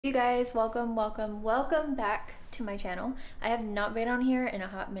You guys, welcome back to my channel. I have not been on here in a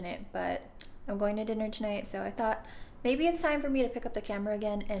hot minute, but I'm going to dinner tonight, so I thought maybe it's time for me to pick up the camera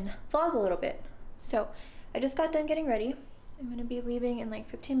again and vlog a little bit. So I just got done getting ready. I'm gonna be leaving in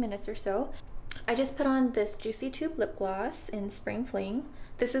like 15 minutes or so. I just put on this Juicy Tube lip gloss in Spring Fling.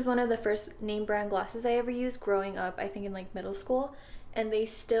 This is one of the first name brand glosses I ever used growing up, I think in like middle school, and they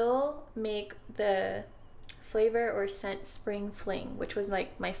still make the flavor or scent Spring Fling, which was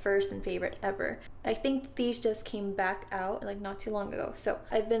like my first and favorite ever. I think these just came back out like not too long ago, so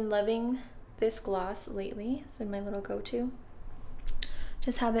I've been loving this gloss lately. It's been my little go-to.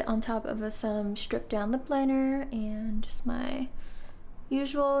 Just have it on top of some stripped down lip liner and just my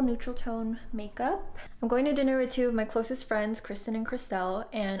usual neutral tone makeup. I'm going to dinner with two of my closest friends, Kristen and Christelle,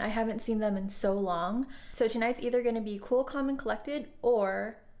 and I haven't seen them in so long. So tonight's either going to be cool, calm, and collected,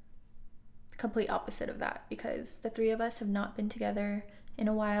 or complete opposite of that, because the three of us have not been together in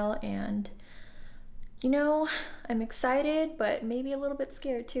a while, and you know, I'm excited but maybe a little bit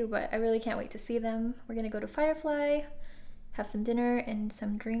scared too, but I really can't wait to see them. We're gonna go to Firefly, have some dinner and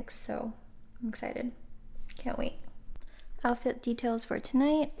some drinks, so I'm excited. Can't wait. Outfit details for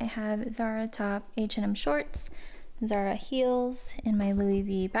tonight: I have Zara top, H&M shorts, Zara heels, and my Louis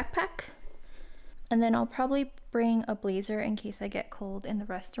V backpack. And then I'll probably bring a blazer in case I get cold in the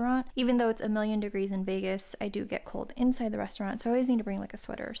restaurant. Even though it's a million degrees in Vegas, I do get cold inside the restaurant, so I always need to bring like a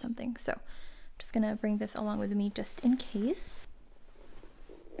sweater or something. So I'm just gonna bring this along with me just in case.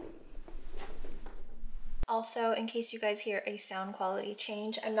 Also, in case you guys hear a sound quality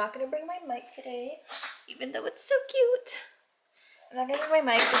change, I'm not gonna bring my mic today, even though it's so cute. I'm not gonna bring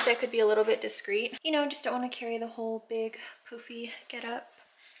my mic just so it could be a little bit discreet. You know, just don't want to carry the whole big poofy get up.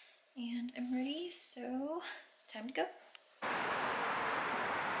 And I'm ready, so it's time to go. I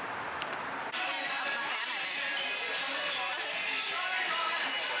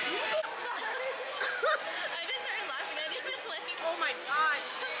just started laughing. I didn't even like. Oh my god.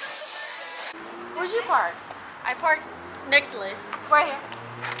 Where'd you park? I parked next to Liz. Right here.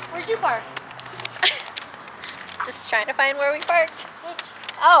 Where'd you park? Just trying to find where we parked.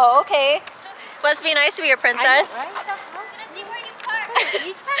 Oh, okay. Must be nice to be your princess. I know, right?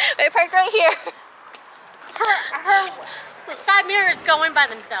 I parked right here. Her side mirrors going by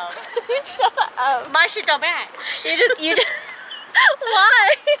themselves. Shut up. My shit don't match. You just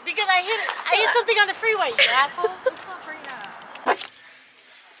why? Because I hit something on the freeway, you asshole. It's not free now.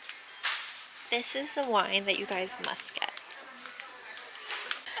 This is the wine that you guys must get.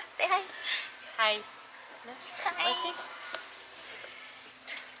 Say hi. Hi. Hi.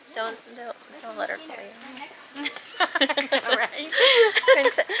 Don't let her call you. Alright.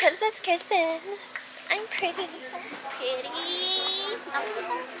 Princess Kristen. I'm pretty. So pretty. I'm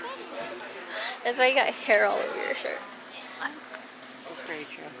so pretty. That's why you got hair all over your shirt. That's very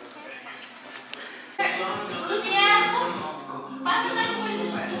true.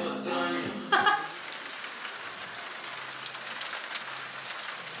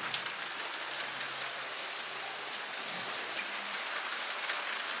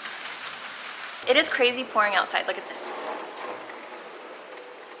 It is crazy pouring outside. Look at this.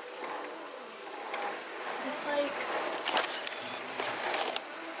 It's like,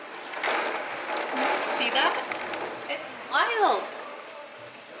 see that? It's wild.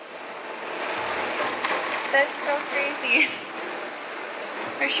 That's so crazy.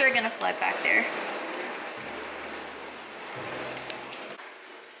 For sure gonna flood back there.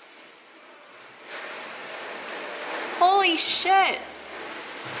 Holy shit.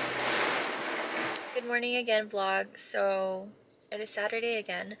 Good morning again, vlog. So it is Saturday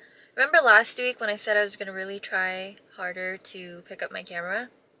again. Remember last week when I said I was gonna really try harder to pick up my camera?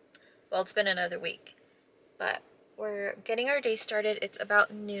 Well, it's been another week, but we're getting our day started. It's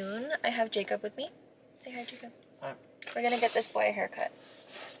about noon. I have Jacob with me. Say hi, Jacob. Hi. We're gonna get this boy a haircut.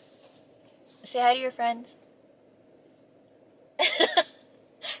 Say hi to your friends.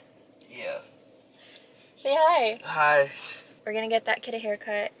 Yeah. Say hi. Hi. We're gonna get that kid a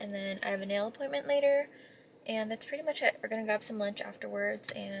haircut, and then I have a nail appointment later, and that's pretty much it. We're gonna grab some lunch afterwards,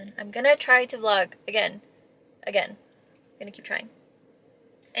 and I'm gonna try to vlog again. I'm gonna keep trying.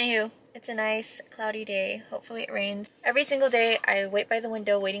 Anywho, it's a nice cloudy day. Hopefully it rains. Every single day I wait by the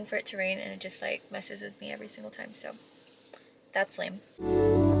window waiting for it to rain, and it just like messes with me every single time, so that's lame. See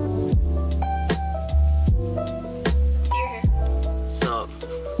your hair. What's up?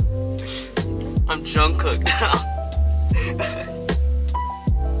 I'm Jungkook now.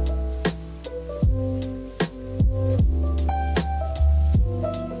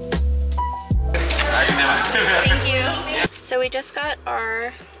 Thank you. So we just got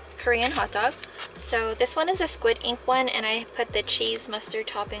our Korean hot dog. So this one is a squid ink one, and I put the cheese mustard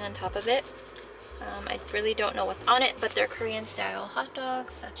topping on top of it. I really don't know what's on it, but they're Korean style hot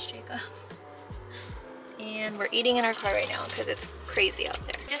dogs. That's Jacob. And we're eating in our car right now because it's crazy out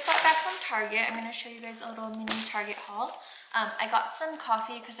there. I just got back from Target. I'm gonna show you guys a little mini Target haul. I got some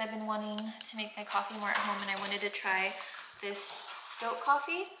coffee because I've been wanting to make my coffee more at home, and I wanted to try this Stoke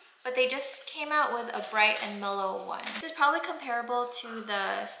coffee, but they just came out with a bright and mellow one. This is probably comparable to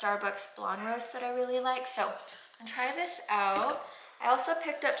the Starbucks blonde roast that I really like, so I'm gonna try this out. I also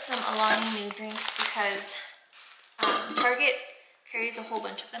picked up some Alani Nu drinks because Target carries a whole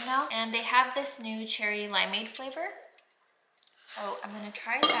bunch of them now, and they have this new cherry limeade flavor. So I'm gonna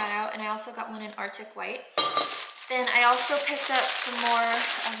try that out, and I also got one in Arctic White. Then I also picked up some more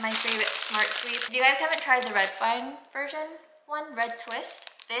of my favorite Smart Sweets. If you guys haven't tried the red vine version one, Red Twist,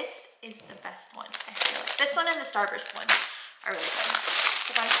 this is the best one, I feel like. This one and the Starburst one are really good.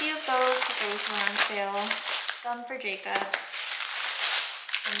 So I got a few of those because those were on sale. Some for Jacob.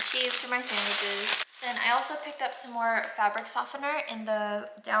 Some cheese for my sandwiches. Then I also picked up some more fabric softener in the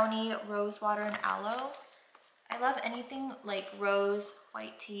Downy Rose Water and Aloe. I love anything like rose,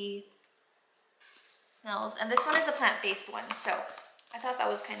 white tea, smells. And this one is a plant-based one, so I thought that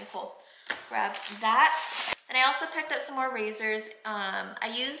was kind of cool. Grab that. Then I also picked up some more razors.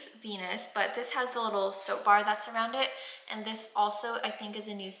 I use Venus, but this has the little soap bar that's around it. And this also, I think, is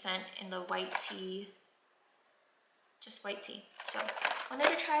a new scent in the white tea. Just white tea. So wanted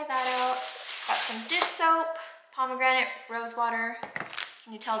to try that out. Got some dish soap, pomegranate, rose water.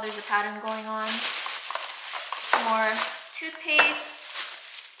 Can you tell there's a pattern going on? Some more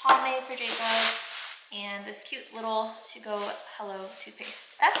toothpaste, pomade for Jacob, and this cute little to-go Hello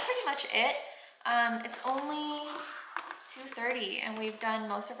toothpaste. That's pretty much it. It's only 2:30 and we've done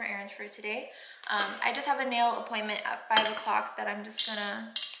most of our errands for today. I just have a nail appointment at 5 o'clock that I'm just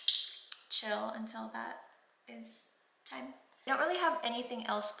gonna chill until that is time. I don't really have anything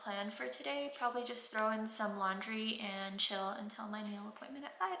else planned for today. Probably just throw in some laundry and chill until my nail appointment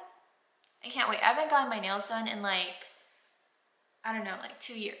at 5. I can't wait. I haven't gotten my nails done in like, I don't know, like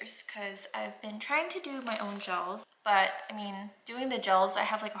 2 years, because I've been trying to do my own gels. But I mean, doing the gels, I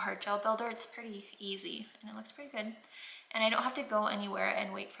have like a hard gel builder. It's pretty easy and it looks pretty good. And I don't have to go anywhere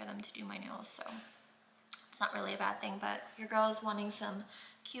and wait for them to do my nails, so it's not really a bad thing. But your girl is wanting some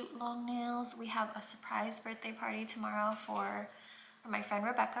cute long nails. We have a surprise birthday party tomorrow for my friend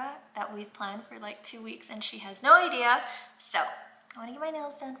Rebecca that we've planned for like 2 weeks, and she has no idea. So I want to get my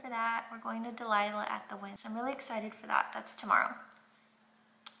nails done for that. We're going to Delilah at the Wynn, so I'm really excited for that. That's tomorrow.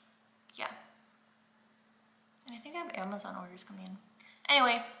 Yeah. And I think I have Amazon orders coming in.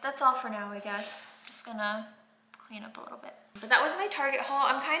 Anyway, that's all for now, I guess. Just gonna clean up a little bit. But that was my Target haul.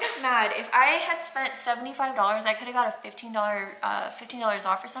 I'm kind of mad. If I had spent $75, I could have got a $15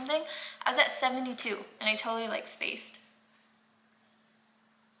 off or something. I was at $72 and I totally like spaced.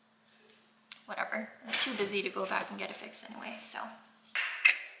 Whatever. I was too busy to go back and get it fixed anyway, so.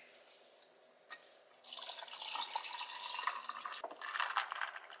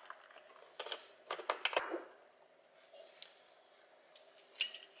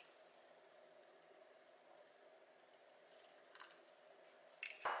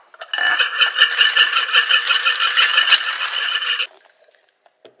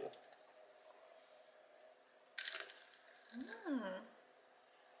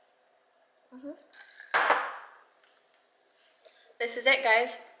 This is it,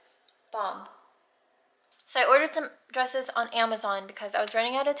 guys. Bomb. So I ordered some dresses on Amazon because I was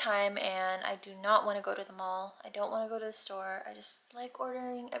running out of time and I do not want to go to the mall. I don't want to go to the store. I just like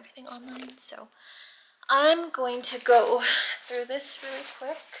ordering everything online. So I'm going to go through this really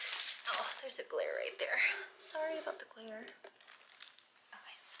quick. Oh, there's a glare right there. Sorry about the glare.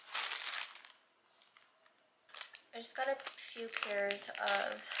 Okay. I just got a few pairs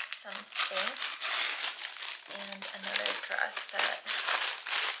of some Spanx and another dress that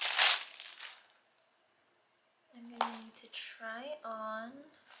I'm gonna need to try on.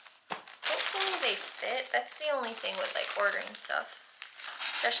 Hopefully they fit. That's the only thing with like ordering stuff,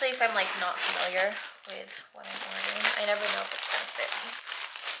 especially if I'm like not familiar with what I'm ordering. I never know if it's gonna fit me.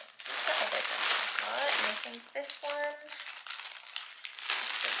 This is the other dress I got, and I think this one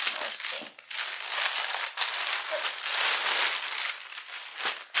is more Spanx.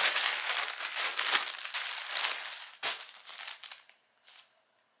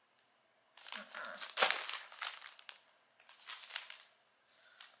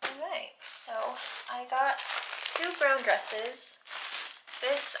 I got 2 brown dresses.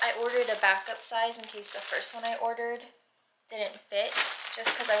 This, I ordered a backup size in case the first one I ordered didn't fit, just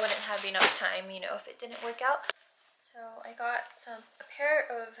because I wouldn't have enough time, you know, if it didn't work out. So I got a pair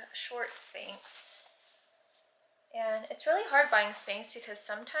of short Spanx. And it's really hard buying Spanx because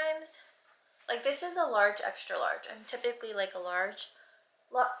sometimes, like this is a large, extra large. I'm typically like a large.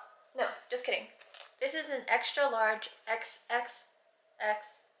 No, just kidding. This is an extra large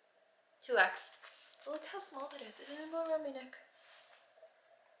XXX 2X. But look how small that is. It didn't go around my neck.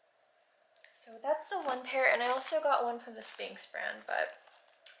 So that's the one pair, and I also got one from the Spanx brand, but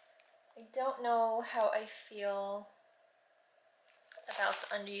I don't know how I feel about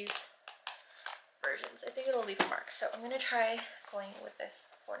the undies versions. I think it'll leave a mark, so I'm gonna try going with this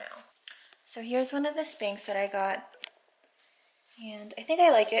for now. So here's one of the Spanx that I got, and I think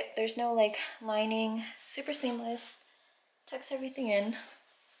I like it. There's no like lining, super seamless, tucks everything in.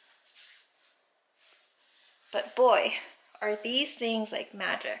 But boy, are these things like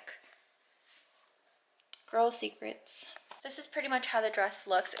magic. Girl secrets. This is pretty much how the dress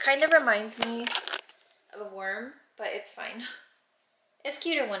looks. It kind of reminds me of a worm, but it's fine. It's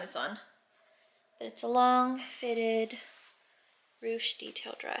cuter when it's on. But it's a long, fitted, ruche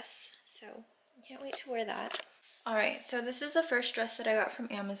detail dress. So I can't wait to wear that. Alright, so this is the first dress that I got from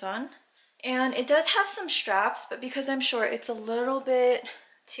Amazon. And it does have some straps, but because I'm short, it's a little bit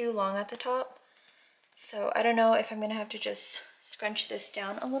too long at the top. So I don't know if I'm going to have to just scrunch this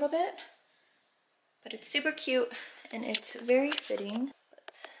down a little bit. But it's super cute and it's very fitting.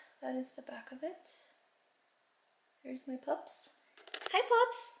 But that is the back of it. Here's my pups. Hi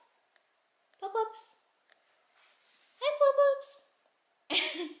pups! Pup-pups! Hi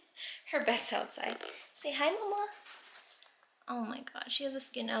pup-pups! Her bed's outside. Say hi mama! Oh my god, she has a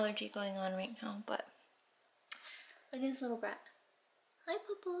skin allergy going on right now, but look at this little brat. Hi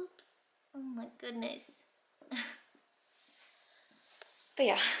pup-pups! Oh my goodness. But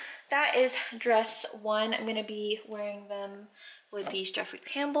yeah, that is dress one. I'm going to be wearing them with these Jeffrey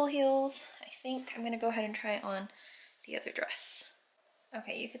Campbell heels. I think I'm going to go ahead and try on the other dress.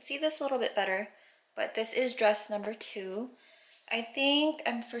 Okay, you can see this a little bit better, but this is dress number 2. I think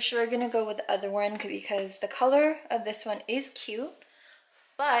I'm for sure going to go with the other one because the color of this one is cute,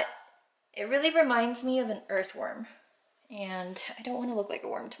 but it really reminds me of an earthworm, and I don't want to look like a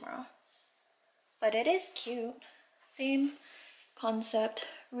worm tomorrow. But it is cute. Same concept,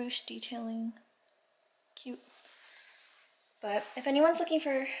 ruche detailing, cute. But if anyone's looking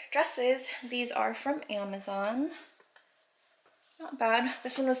for dresses, these are from Amazon. Not bad.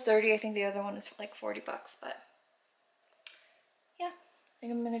 This one was 30. I think the other one is like 40 bucks, but yeah, I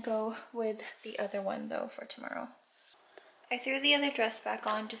think I'm gonna go with the other one though for tomorrow. I threw the other dress back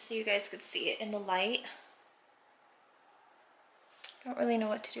on just so you guys could see it in the light. Don't really know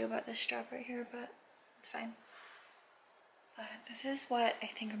what to do about this strap right here, but it's fine. But this is what I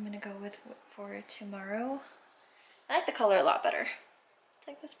think I'm gonna go with for tomorrow. I like the color a lot better. It's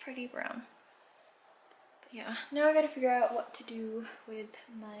like this pretty brown. But yeah, now I gotta figure out what to do with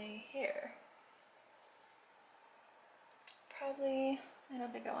my hair. Probably, I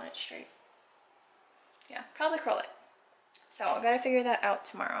don't think I want it straight. Yeah, probably curl it. So I gotta figure that out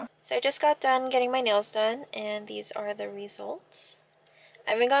tomorrow. So I just got done getting my nails done, and these are the results.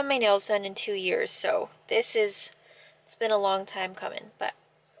 I haven't gotten my nails done in 2 years, so it's been a long time coming, but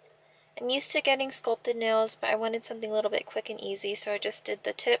I'm used to getting sculpted nails, but I wanted something a little bit quick and easy, so I just did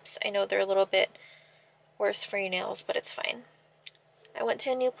the tips. I know they're a little bit worse for your nails, but it's fine. I went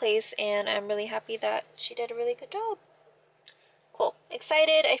to a new place, and I'm really happy that she did a really good job. Cool.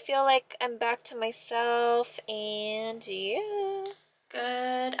 Excited. I feel like I'm back to myself, and yeah.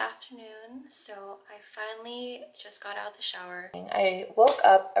 Good afternoon. So I finally just got out of the shower. I woke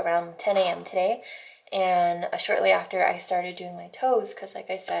up around 10 a.m. today, and shortly after I started doing my toes because like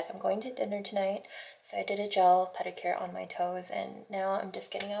I said, I'm going to dinner tonight. So I did a gel pedicure on my toes, and now I'm just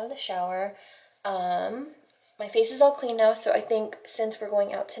getting out of the shower. My face is all clean now, so I think since we're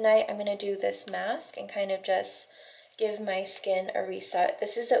going out tonight, I'm going to do this mask and kind of just give my skin a reset.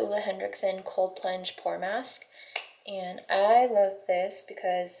 This is the Ole Henriksen Cold Plunge Pore Mask. And I love this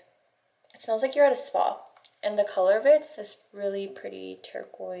because it smells like you're at a spa. And the color of it's this really pretty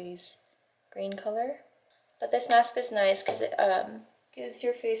turquoise green color. But this mask is nice because it gives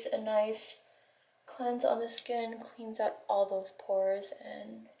your face a nice cleanse on the skin, cleans up all those pores,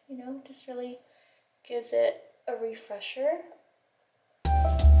 and you know, just really gives it a refresher.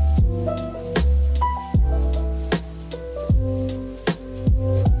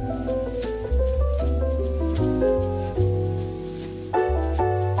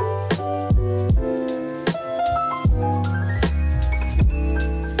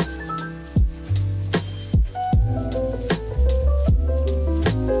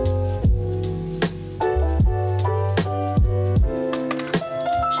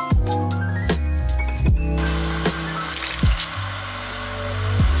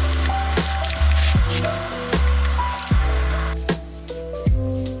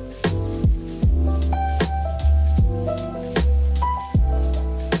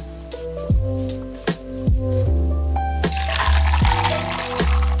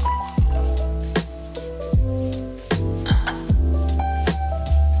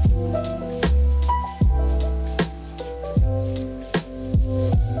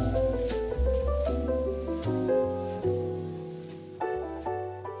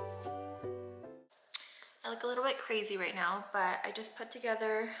 but I just put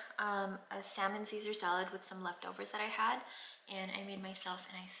together a salmon Caesar salad with some leftovers that I had, and I made myself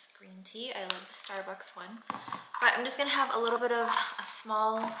a nice green tea. I love the Starbucks one. But I'm just gonna have a little bit of a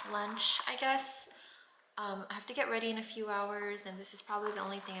small lunch, I guess. I have to get ready in a few hours, and this is probably the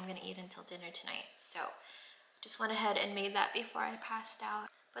only thing I'm gonna eat until dinner tonight. So just went ahead and made that before I passed out.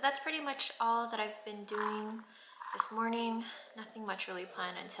 But that's pretty much all that I've been doing this morning. Nothing much really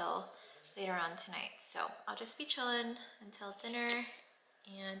planned until later on tonight. So I'll just be chilling until dinner.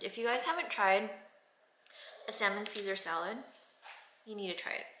 And if you guys haven't tried a salmon Caesar salad, you need to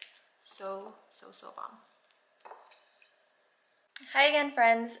try it. So bomb. Hi again,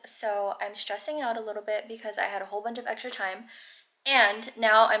 friends. So I'm stressing out a little bit because I had a whole bunch of extra time, and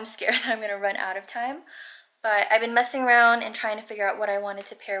now I'm scared that I'm gonna run out of time. But I've been messing around and trying to figure out what I wanted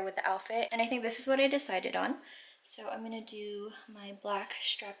to pair with the outfit, and I think this is what I decided on. So I'm gonna do my black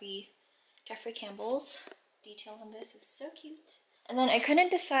strappy Jeffrey Campbell's. Detail on this is so cute. And then I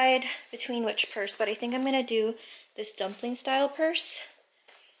couldn't decide between which purse, but I think I'm gonna do this dumpling style purse.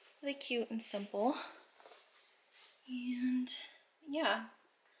 Really cute and simple. And yeah,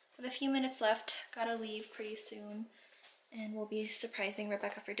 with a few minutes left, gotta leave pretty soon, and we'll be surprising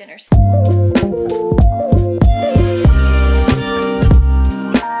Rebecca for dinner.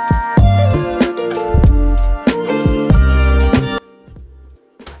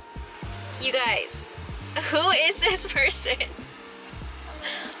 You guys, who is this person?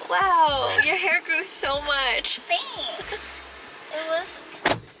 Wow, your hair grew so much. Thanks. It was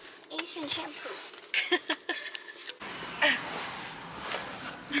Asian shampoo.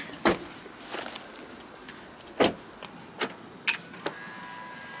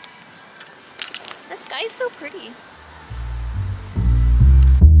 The sky's so pretty.